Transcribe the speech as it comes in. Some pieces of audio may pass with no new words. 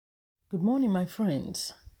Good morning, my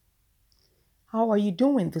friends. How are you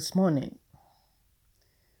doing this morning?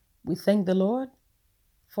 We thank the Lord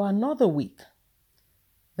for another week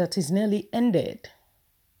that is nearly ended.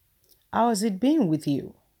 How has it been with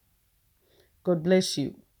you? God bless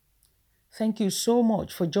you. Thank you so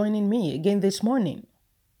much for joining me again this morning.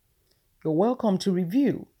 You're welcome to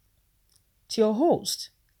Review, to your host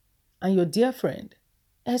and your dear friend,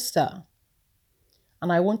 Esther.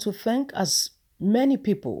 And I want to thank as many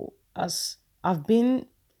people as have been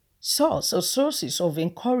sources of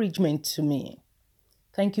encouragement to me.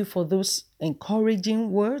 Thank you for those encouraging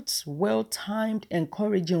words, well-timed,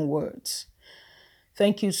 encouraging words.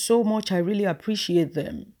 Thank you so much. I really appreciate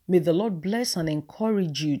them. May the Lord bless and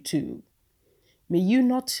encourage you too. May you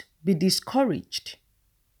not be discouraged,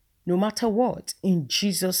 no matter what, in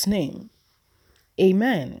Jesus' name.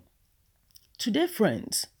 Amen. Today,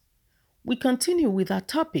 friends, we continue with our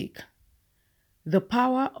topic, the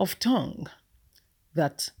power of tongue,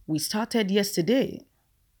 that we started yesterday.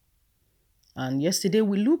 And yesterday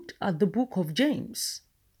we looked at the book of James.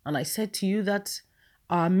 And I said to you that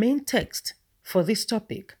our main text for this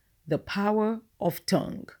topic, the power of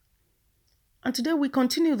tongue. And today we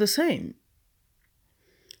continue the same.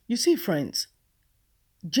 You see, friends,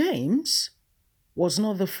 James was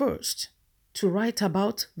not the first to write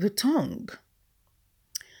about the tongue.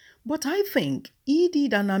 But I think he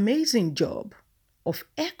did an amazing job of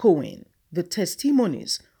echoing the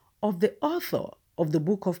testimonies of the author of the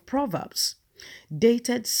book of Proverbs,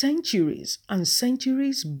 dated centuries and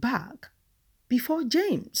centuries back before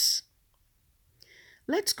James.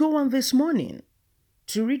 Let's go on this morning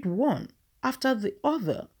to read one after the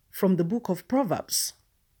other from the book of Proverbs.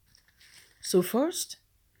 So first,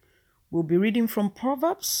 we'll be reading from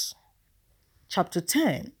Proverbs chapter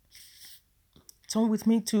 10. Turn with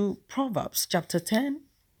me to Proverbs chapter 10.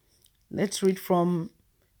 Let's read from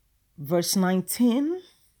verse 19.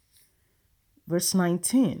 Verse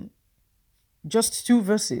 19. Just two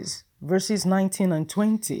verses, verses 19 and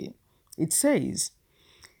 20. It says,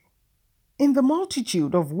 "In the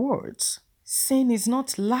multitude of words, sin is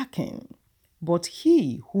not lacking, but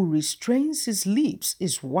he who restrains his lips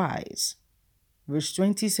is wise." Verse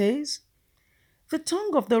 20 says, "The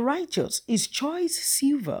tongue of the righteous is choice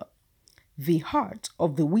silver. The heart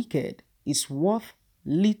of the wicked is worth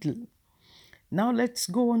little." Now let's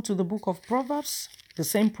go on to the book of Proverbs, the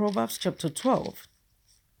same Proverbs chapter 12.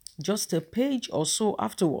 Just a page or so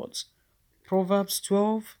afterwards, Proverbs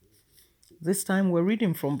 12, this time we're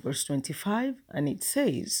reading from verse 25, and it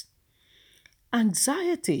says,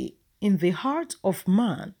 "Anxiety in the heart of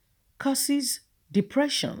man causes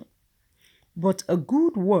depression, but a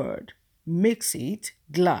good word makes it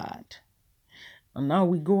glad." And now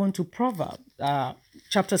we go on to Proverbs,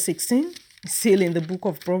 chapter 16, still in the book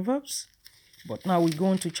of Proverbs, but now we go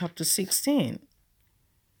on to chapter 16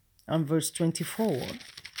 and verse 24.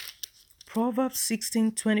 Proverbs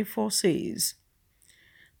 16:24 says,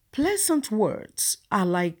 "Pleasant words are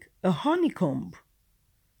like a honeycomb,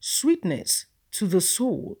 sweetness to the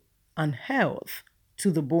soul and health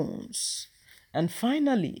to the bones." And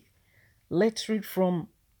finally, let's read from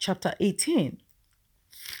chapter 18,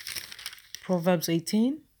 Proverbs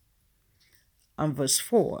 18 and verse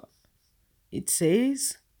 4. It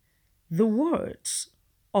says, "The words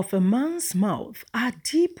of a man's mouth are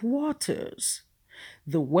deep waters.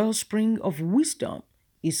 The wellspring of wisdom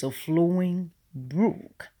is a flowing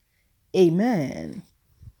brook." Amen.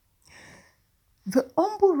 The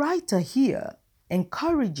humble writer here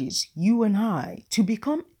encourages you and I to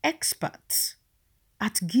become experts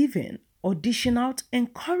at giving or dishing out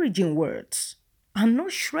encouraging words and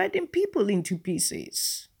not shredding people into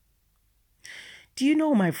pieces. Do you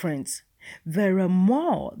know, my friends, there are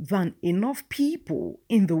more than enough people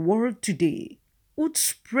in the world today who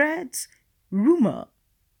spread rumor.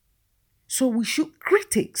 So we should,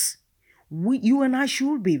 critics, you and I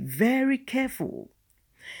should be very careful.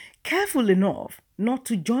 Careful enough not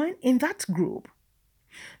to join in that group,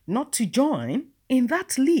 not to join in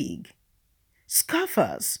that league.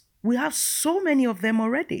 Scoffers, we have so many of them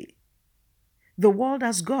already. The world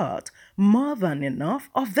has got more than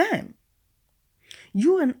enough of them.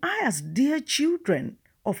 You and I, as dear children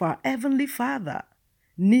of our Heavenly Father,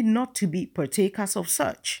 need not to be partakers of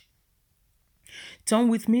such. Turn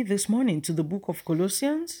with me this morning to the book of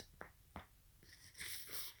Colossians.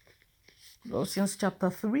 Colossians chapter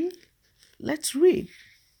 3. Let's read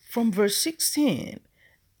from verse 16.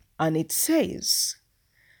 And it says,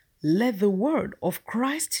 "Let the word of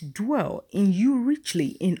Christ dwell in you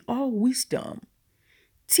richly in all wisdom,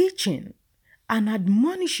 teaching and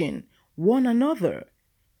admonishing one another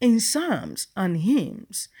in psalms and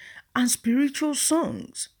hymns and spiritual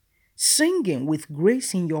songs, singing with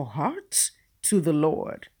grace in your hearts to the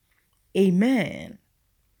Lord. Amen.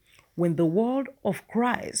 When the word of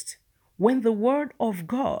Christ, when the word of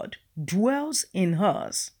God dwells in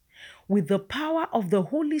us, with the power of the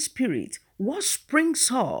Holy Spirit, what springs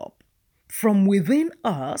up from within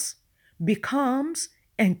us becomes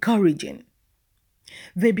encouraging.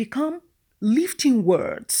 They become lifting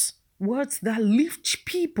words, words that lift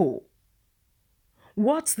people,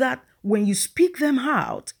 words that when you speak them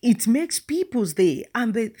out, it makes people's day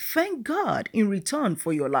and they thank God in return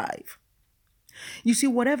for your life. You see,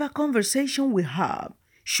 whatever conversation we have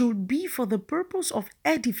should be for the purpose of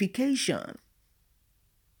edification.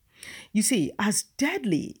 You see, as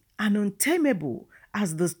deadly and untamable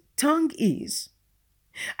as the tongue is,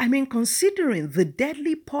 considering the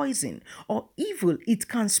deadly poison or evil it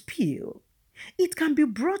can spill, it can be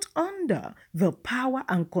brought under the power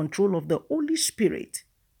and control of the Holy Spirit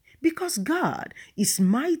because God is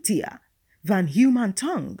mightier than human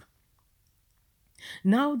tongue.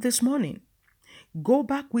 Now, this morning, go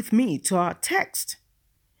back with me to our text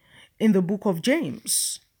in the book of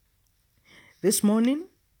James. This morning,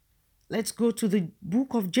 let's go to the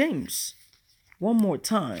book of James one more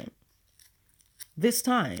time. This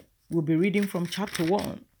time, we'll be reading from chapter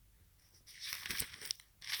 1.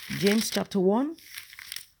 James chapter 1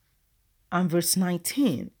 and verse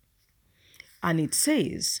 19. And it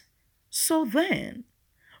says, "So then,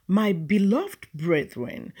 my beloved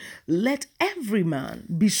brethren, let every man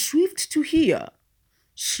be swift to hear,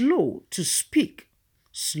 slow to speak,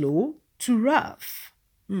 slow to wrath."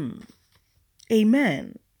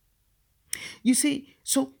 Amen. You see,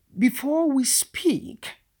 so before we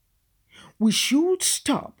speak, we should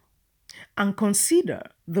stop and consider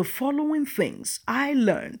the following things I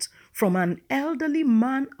learned from an elderly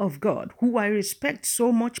man of God who I respect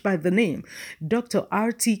so much by the name Dr.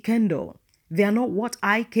 R.T. Kendall. They are not what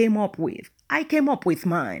I came up with. I came up with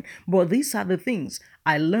mine, but these are the things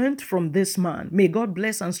I learned from this man. May God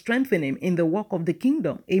bless and strengthen him in the work of the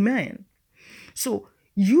kingdom. Amen. So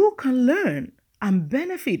you can learn and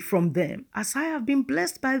benefit from them as I have been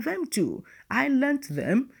blessed by them too. I learned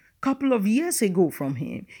them a couple of years ago from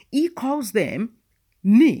him. He calls them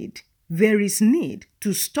need. There is need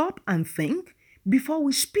to stop and think before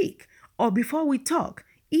we speak or before we talk.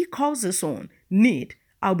 He calls us on need.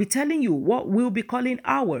 I'll be telling you what we'll be calling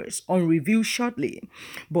ours on review shortly.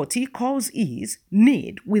 But he calls his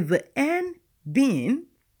need with the N being,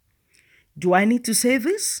 do I need to say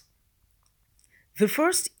this? The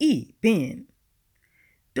first E being,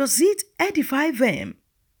 does it edify them?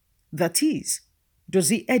 That is,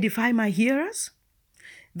 does it edify my hearers?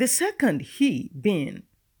 The second he being,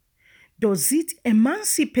 does it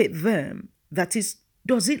emancipate them? That is,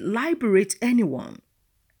 does it liberate anyone?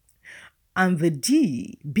 And the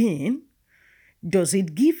D being, does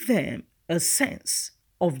it give them a sense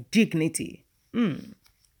of dignity?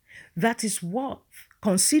 That is worth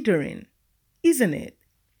considering, isn't it?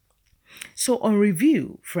 So on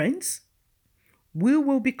review, friends, we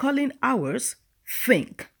will be calling ours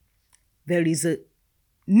think. There is a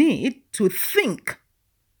need to think.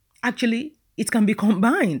 Actually, it can be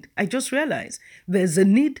combined. I just realized there's a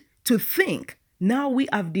need to think. Now we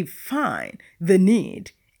have defined the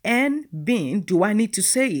need. N being, do I need to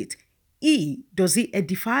say it? E, does it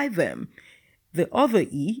edify them? The other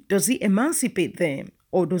E, does it emancipate them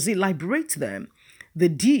or does it liberate them? The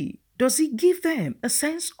D, does it give them a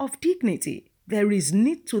sense of dignity? There is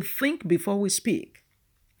need to think before we speak.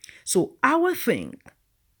 So our think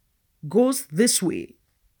goes this way.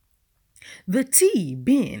 The T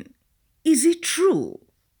being, is it true?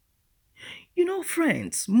 You know,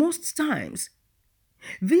 friends, most times,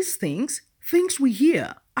 these things we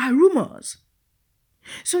hear are rumors.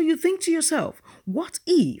 So you think to yourself, what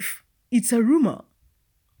if it's a rumor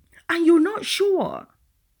and you're not sure?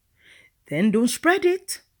 Then don't spread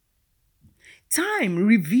it. Time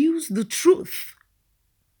reveals the truth.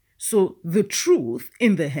 So the truth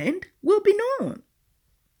in the end will be known.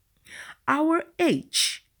 Our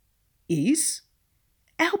H is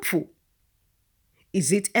helpful.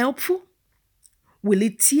 Is it helpful? Will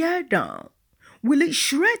it tear down? Will it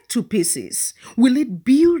shred to pieces? Will it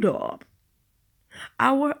build up?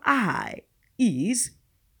 Our I is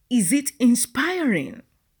it inspiring?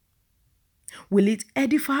 Will it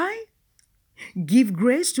edify? Give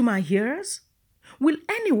grace to my hearers? Will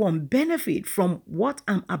anyone benefit from what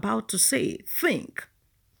I'm about to say? Think.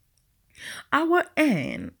 Our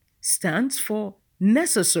N stands for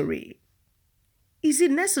necessary. Is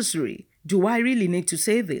it necessary? Do I really need to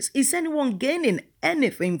say this? Is anyone gaining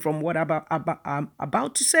anything from what I'm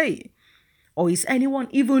about to say? Or is anyone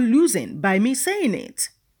even losing by me saying it?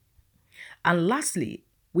 And lastly,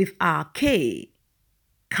 with our K.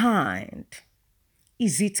 Kind.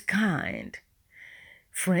 Is it kind?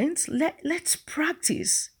 Friends, let's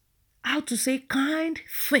practice how to say kind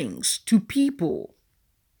things to people.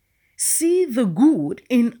 See the good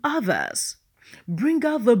in others. Bring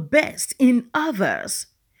out the best in others.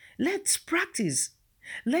 Let's practice.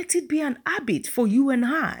 Let it be an habit for you and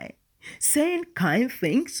I, saying kind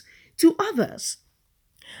things to others.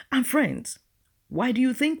 And friends, why do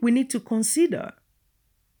you think we need to consider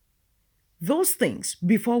those things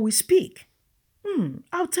before we speak?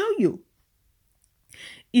 I'll tell you.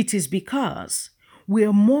 It is because we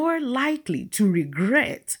are more likely to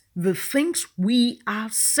regret the things we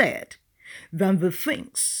have said than the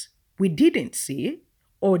things we didn't say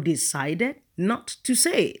or decided not to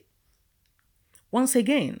say. Once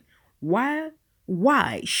again, why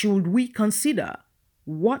should we consider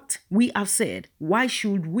what we have said? Why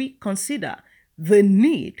should we consider the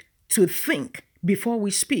need to think before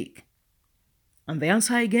we speak? And the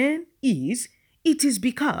answer again is it is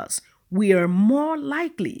because we are more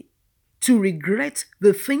likely to regret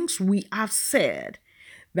the things we have said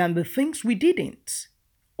than the things we didn't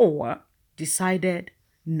or decided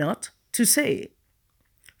not to say.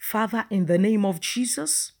 Father, in the name of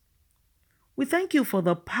Jesus, we thank you for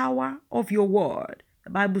the power of your word. The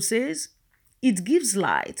Bible says it gives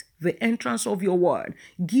light. The entrance of your word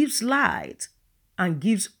gives light and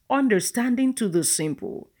gives understanding to the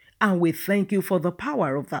simple. And we thank you for the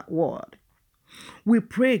power of that word. We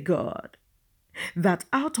pray, God, that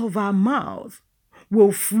out of our mouth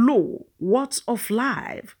will flow words of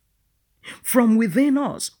life. From within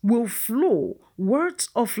us will flow words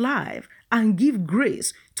of life and give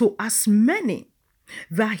grace to as many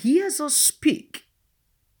that hears us speak.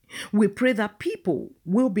 We pray that people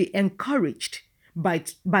will be encouraged by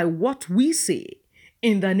what we say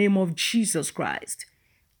in the name of Jesus Christ.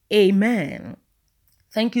 Amen.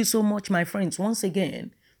 Thank you so much, my friends, once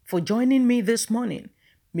again, for joining me this morning.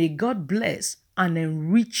 May God bless and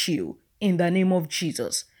enrich you in the name of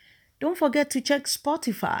Jesus. Don't forget to check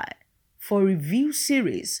Spotify for review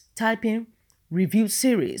series. Type in review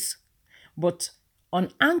series. But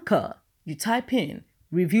on Anchor, you type in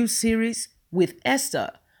review series with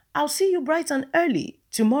Esther. I'll see you bright and early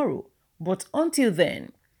tomorrow. But until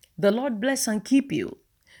then, the Lord bless and keep you.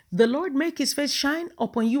 The Lord make his face shine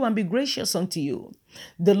upon you and be gracious unto you.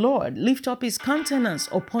 The Lord lift up his countenance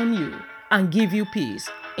upon you and give you peace.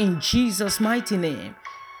 In Jesus' mighty name,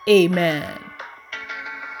 amen.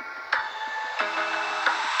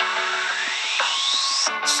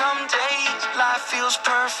 Some days life feels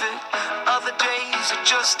perfect, other days it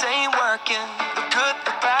just ain't working. The good,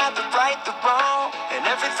 the bad, the right, the wrong, and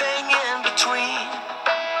everything in between.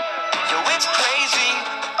 Yo, it's crazy,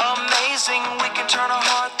 amazing. We can turn our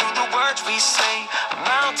heart through the words we say.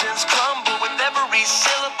 Mountains crumble with every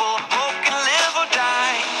syllable. Hope can live or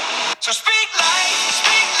die. So speak life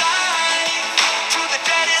to the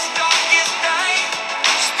deadest, darkest night.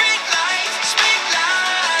 Speak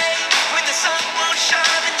life when the sun won't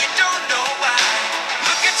shine and you don't know why.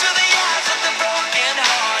 Look into the eyes of the broken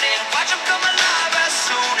hearted. Watch them come alive as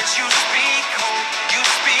soon as you speak hope. You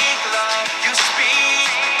speak love. You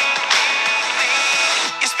speak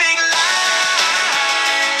life.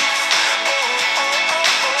 Oh, oh, oh,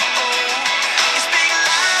 oh, oh. You speak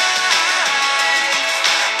life.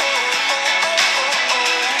 Oh, oh, oh, oh,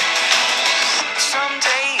 oh. Some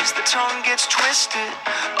days the tongue gets twisted.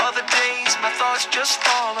 Other days my thoughts just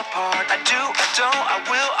fall apart. I do, I don't, I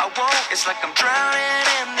will, I won't. It's like I'm drowning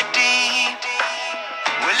in the deep.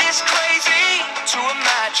 Well, it's crazy to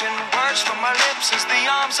imagine words from my lips as the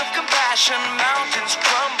arms of compassion. Mountains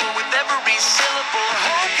crumble with every syllable.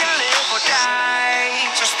 Hope can live or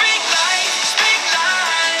die. So speak life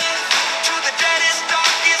to the deadest,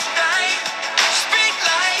 darkest night. Speak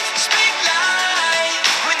life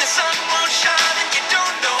when the sun won't shine and you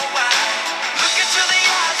don't know why. Look into the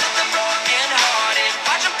eyes of the broken hearted.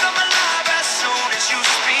 Watch them come alive as soon as you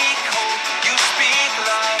speak hope. You speak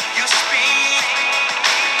love. You speak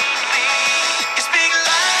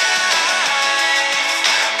life.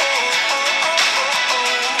 Oh, oh, oh, oh,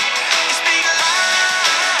 oh. You speak life.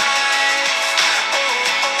 Oh,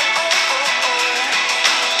 oh, oh, oh, oh.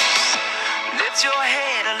 Lift your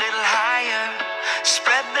head a little higher.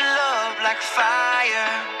 Spread the love like fire.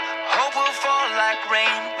 Hope will fall like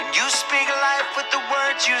rain when you speak life with the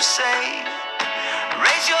words you say.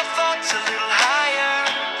 Raise your thoughts a little higher.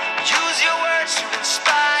 Use your words to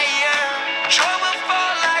inspire. Joy will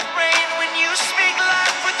fall like rain when you speak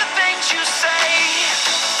life with the things you say.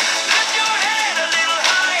 Lift your head a little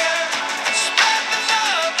higher. Spread the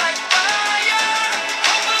love like fire.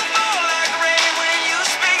 Hope will fall like rain when you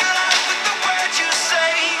speak life with the words you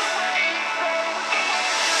say.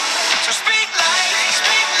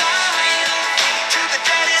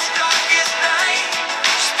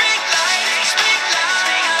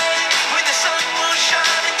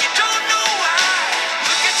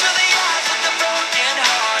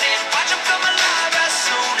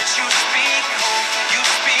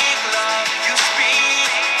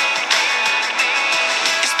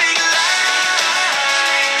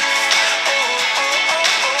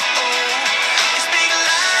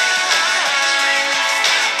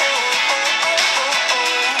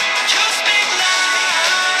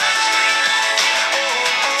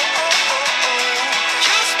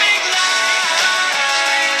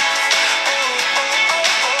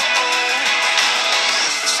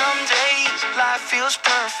 feels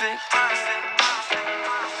perfect.